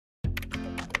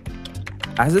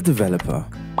As a developer,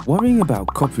 worrying about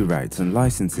copyrights and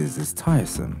licenses is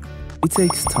tiresome. It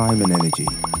takes time and energy,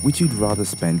 which you'd rather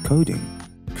spend coding.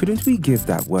 Couldn't we give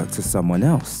that work to someone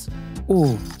else? Or,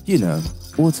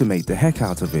 automate the heck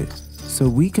out of it so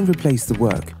we can replace the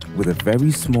work with a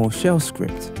very small shell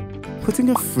script? Putting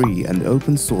a free and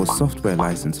open source software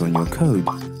license on your code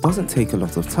doesn't take a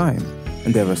lot of time,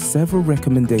 and there are several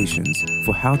recommendations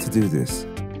for how to do this.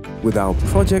 With our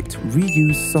project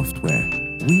Reuse Software,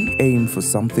 we aim for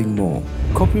something more: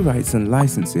 copyrights and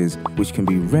licenses which can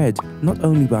be read not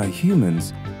only by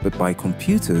humans, but by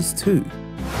computers too.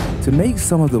 To make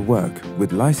some of the work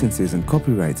with licenses and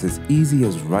copyrights as easy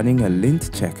as running a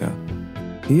lint checker,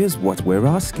 here's what we're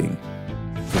asking.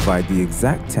 Provide the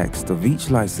exact text of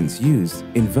each license used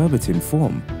in verbatim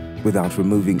form without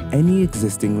removing any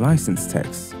existing license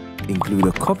text. Include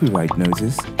a copyright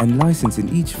notice and license in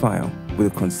each file with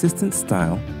a consistent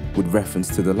style with reference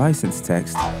to the license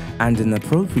text and an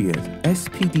appropriate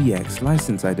SPDX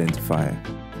license identifier.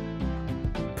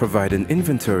 Provide an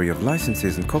inventory of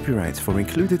licenses and copyrights for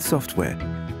included software,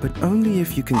 but only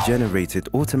if you can generate it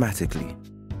automatically.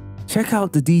 Check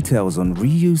out the details on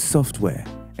Reuse Software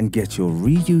and get your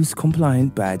Reuse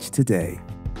Compliant badge today.